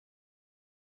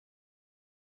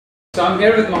So I'm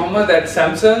here with Mohammed at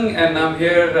Samsung, and I'm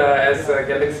here as a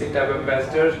Galaxy Tab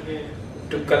ambassador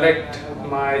to collect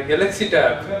my Galaxy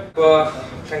Tab. Well,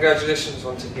 congratulations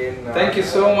once again. Thank you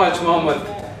so much, Mohammed.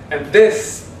 And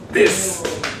this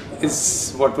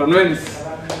is what one wins.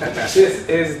 This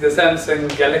is the Samsung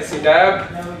Galaxy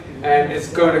Tab, and it's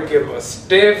going to give a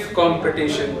stiff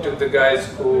competition to the guys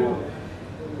who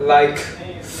like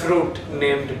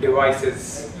fruit-named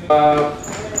devices.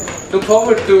 Look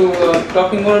forward to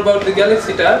talking more about the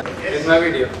Galaxy Tab in my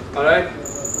video. Alright?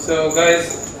 So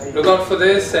guys, look out for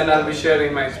this, and I'll be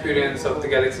sharing my experience of the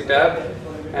Galaxy Tab.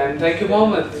 And thank you,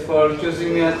 Mohammed, for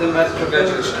choosing me as the ambassador.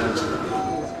 Congratulations.